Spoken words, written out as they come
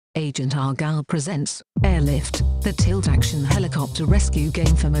Agent Argyle presents Airlift, the tilt-action helicopter rescue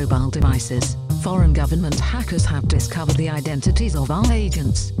game for mobile devices. Foreign government hackers have discovered the identities of our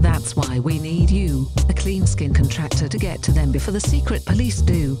agents. That's why we need you, a clean-skin contractor, to get to them before the secret police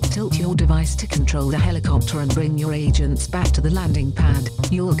do. Tilt your device to control the helicopter and bring your agents back to the landing pad.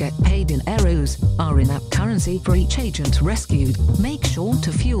 You'll get paid in arrows, our in-app currency, for each agent rescued. Make sure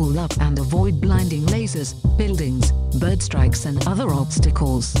to fuel up and avoid blinding lasers, buildings, bird strikes and other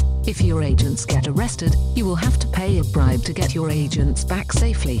obstacles. If your agents get arrested, you will have to pay a bribe to get your agents back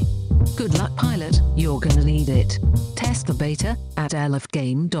safely. Good luck, pilot, you're gonna need it. Test the beta at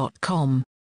airliftgame.com.